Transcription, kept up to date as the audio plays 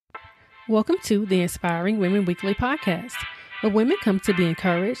Welcome to the Inspiring Women Weekly podcast, where women come to be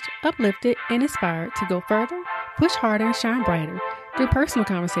encouraged, uplifted, and inspired to go further, push harder, and shine brighter through personal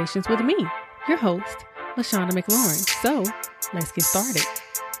conversations with me, your host, LaShonda McLaurin. So, let's get started.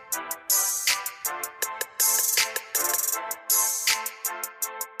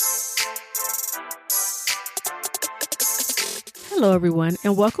 Hello, everyone,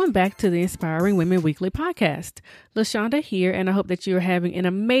 and welcome back to the Inspiring Women Weekly podcast. LaShonda here, and I hope that you're having an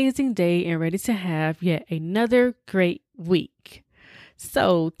amazing day and ready to have yet another great week.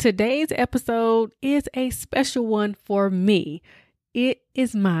 So today's episode is a special one for me. It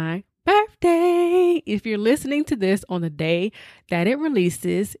is my birthday. If you're listening to this on the day that it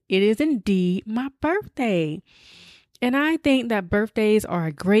releases, it is indeed my birthday. And I think that birthdays are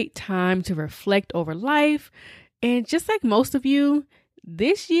a great time to reflect over life. And just like most of you,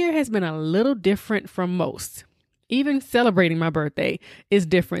 this year has been a little different from most. Even celebrating my birthday is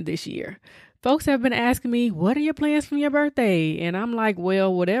different this year. Folks have been asking me, what are your plans for your birthday? And I'm like,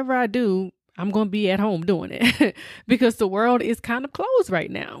 well, whatever I do, I'm going to be at home doing it because the world is kind of closed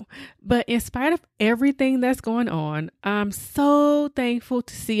right now. But in spite of everything that's going on, I'm so thankful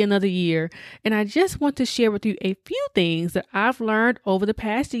to see another year. And I just want to share with you a few things that I've learned over the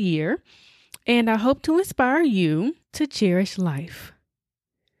past year. And I hope to inspire you to cherish life.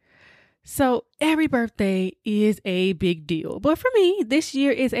 So every birthday is a big deal. But for me, this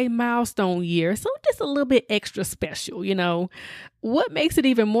year is a milestone year. So just a little bit extra special, you know. What makes it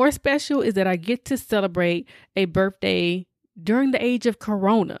even more special is that I get to celebrate a birthday during the age of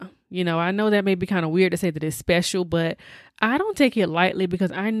Corona. You know, I know that may be kind of weird to say that it's special, but I don't take it lightly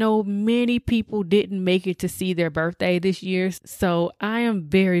because I know many people didn't make it to see their birthday this year. So I am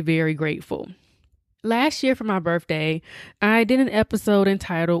very, very grateful. Last year for my birthday, I did an episode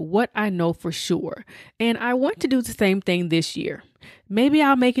entitled What I Know For Sure. And I want to do the same thing this year. Maybe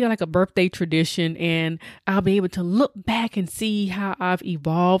I'll make it like a birthday tradition and I'll be able to look back and see how I've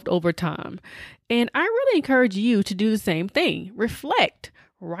evolved over time. And I really encourage you to do the same thing. Reflect.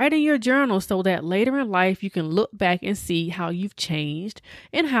 Write in your journal so that later in life you can look back and see how you've changed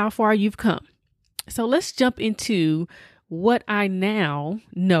and how far you've come. So let's jump into what I now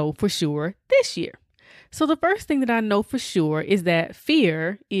know for sure this year. So the first thing that I know for sure is that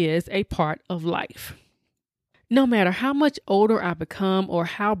fear is a part of life. No matter how much older I become or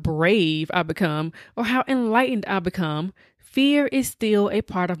how brave I become or how enlightened I become, fear is still a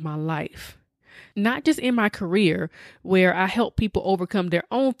part of my life. Not just in my career where I help people overcome their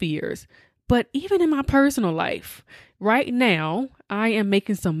own fears, but even in my personal life. Right now, I am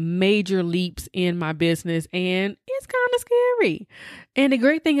making some major leaps in my business and it's kind of scary. And the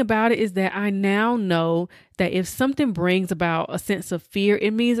great thing about it is that I now know that if something brings about a sense of fear,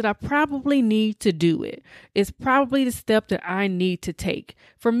 it means that I probably need to do it. It's probably the step that I need to take.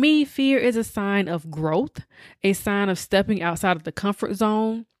 For me, fear is a sign of growth, a sign of stepping outside of the comfort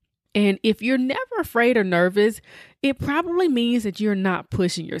zone. And if you're never afraid or nervous, it probably means that you're not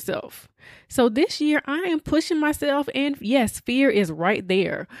pushing yourself. So this year I am pushing myself, and yes, fear is right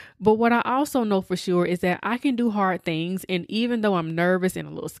there. But what I also know for sure is that I can do hard things. And even though I'm nervous and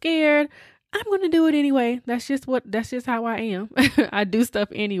a little scared, I'm going to do it anyway. That's just how I am. I do stuff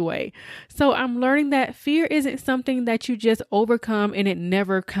anyway. So I'm learning that fear isn't something that you just overcome and it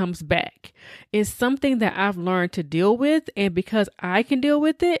never comes back. It's something that I've learned to deal with. And because I can deal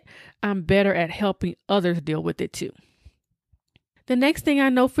with it, I'm better at helping others deal with it too. The next thing I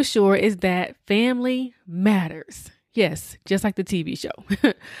know for sure is that family matters. Yes, just like the TV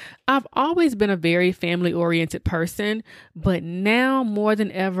show. I've always been a very family-oriented person, but now more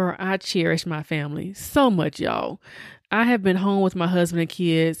than ever, I cherish my family so much, y'all. I have been home with my husband and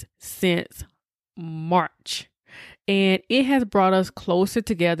kids since March, and it has brought us closer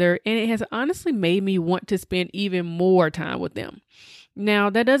together, and it has honestly made me want to spend even more time with them. Now,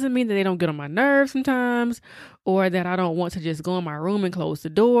 that doesn't mean that they don't get on my nerves sometimes or that I don't want to just go in my room and close the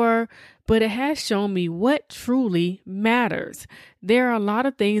door, but it has shown me what truly matters. There are a lot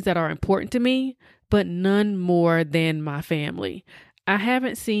of things that are important to me, but none more than my family. I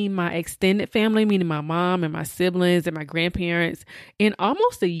haven't seen my extended family, meaning my mom and my siblings and my grandparents, in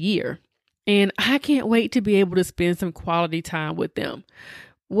almost a year, and I can't wait to be able to spend some quality time with them.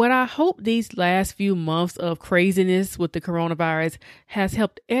 What I hope these last few months of craziness with the coronavirus has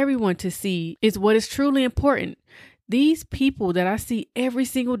helped everyone to see is what is truly important. These people that I see every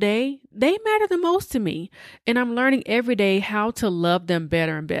single day, they matter the most to me. And I'm learning every day how to love them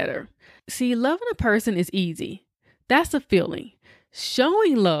better and better. See, loving a person is easy. That's a feeling.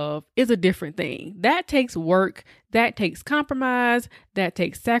 Showing love is a different thing. That takes work, that takes compromise, that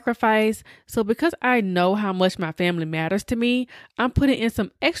takes sacrifice. So because I know how much my family matters to me, I'm putting in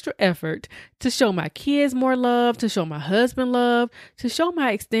some extra effort to show my kids more love, to show my husband love, to show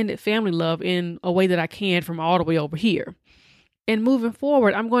my extended family love in a way that I can from all the way over here. And moving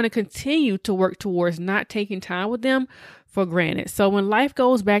forward, I'm going to continue to work towards not taking time with them for granted. So when life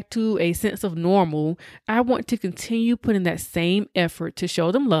goes back to a sense of normal, I want to continue putting that same effort to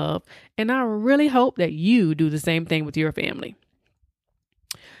show them love. And I really hope that you do the same thing with your family.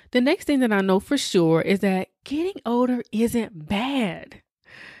 The next thing that I know for sure is that getting older isn't bad.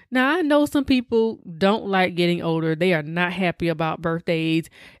 Now, I know some people don't like getting older. They are not happy about birthdays.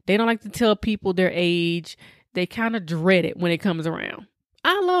 They don't like to tell people their age. They kind of dread it when it comes around.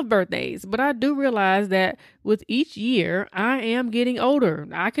 I love birthdays, but I do realize that with each year, I am getting older.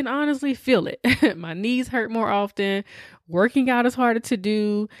 I can honestly feel it. My knees hurt more often. Working out is harder to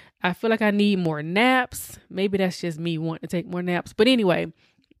do. I feel like I need more naps. Maybe that's just me wanting to take more naps. But anyway,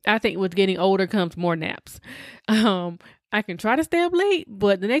 I think with getting older comes more naps. I can try to stay up late,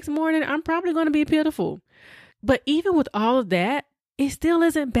 but the next morning, I'm probably going to be pitiful. But even with all of that, it still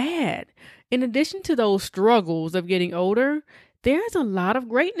isn't bad. In addition to those struggles of getting older, there's a lot of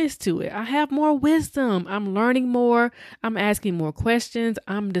greatness to it. I have more wisdom. I'm learning more. I'm asking more questions.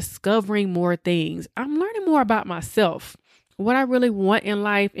 I'm discovering more things. I'm learning more about myself, what I really want in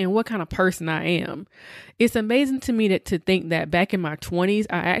life, and what kind of person I am. It's amazing to me to think that back in my 20s,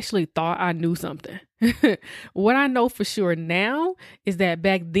 I actually thought I knew something. What I know for sure now is that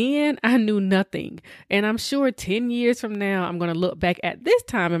back then I knew nothing. And I'm sure 10 years from now, I'm going to look back at this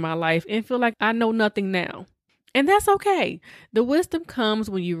time in my life and feel like I know nothing now. And that's okay. The wisdom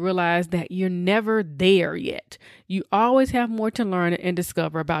comes when you realize that you're never there yet. You always have more to learn and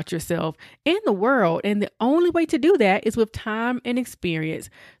discover about yourself and the world. And the only way to do that is with time and experience.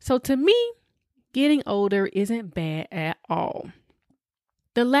 So to me, getting older isn't bad at all.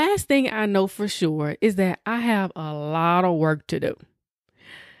 The last thing I know for sure is that I have a lot of work to do.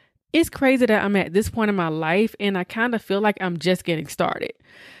 It's crazy that I'm at this point in my life and I kind of feel like I'm just getting started.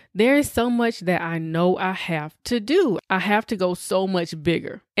 There is so much that I know I have to do. I have to go so much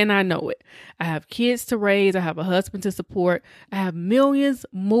bigger, and I know it. I have kids to raise. I have a husband to support. I have millions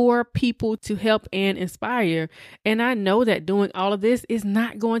more people to help and inspire. And I know that doing all of this is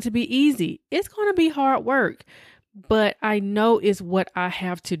not going to be easy. It's going to be hard work, but I know it's what I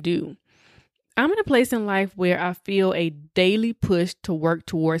have to do. I'm in a place in life where I feel a daily push to work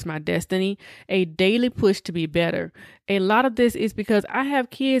towards my destiny, a daily push to be better. A lot of this is because I have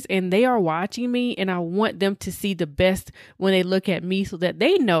kids and they are watching me, and I want them to see the best when they look at me so that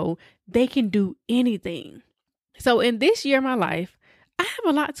they know they can do anything. So in this year of my life, I have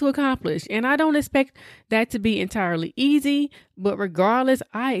a lot to accomplish, and I don't expect that to be entirely easy, but regardless,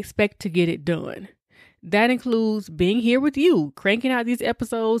 I expect to get it done. That includes being here with you, cranking out these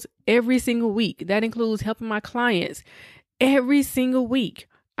episodes every single week. That includes helping my clients every single week.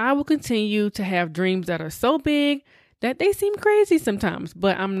 I will continue to have dreams that are so big that they seem crazy sometimes,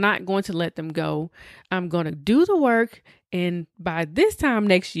 but I'm not going to let them go. I'm going to do the work. And by this time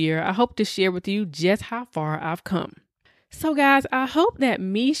next year, I hope to share with you just how far I've come. So guys, I hope that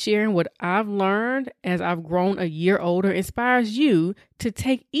me sharing what I've learned as I've grown a year older inspires you to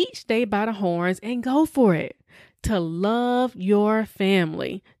take each day by the horns and go for it. To love your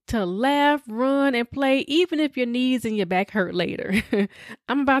family, to laugh, run, and play, even if your knees and your back hurt later.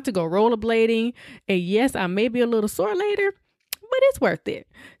 I'm about to go rollerblading, and yes, I may be a little sore later, but it's worth it.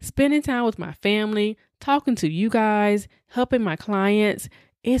 Spending time with my family, talking to you guys, helping my clients,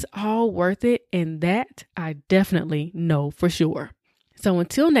 it's all worth it, and that I definitely know for sure. So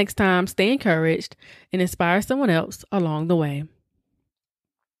until next time, stay encouraged and inspire someone else along the way.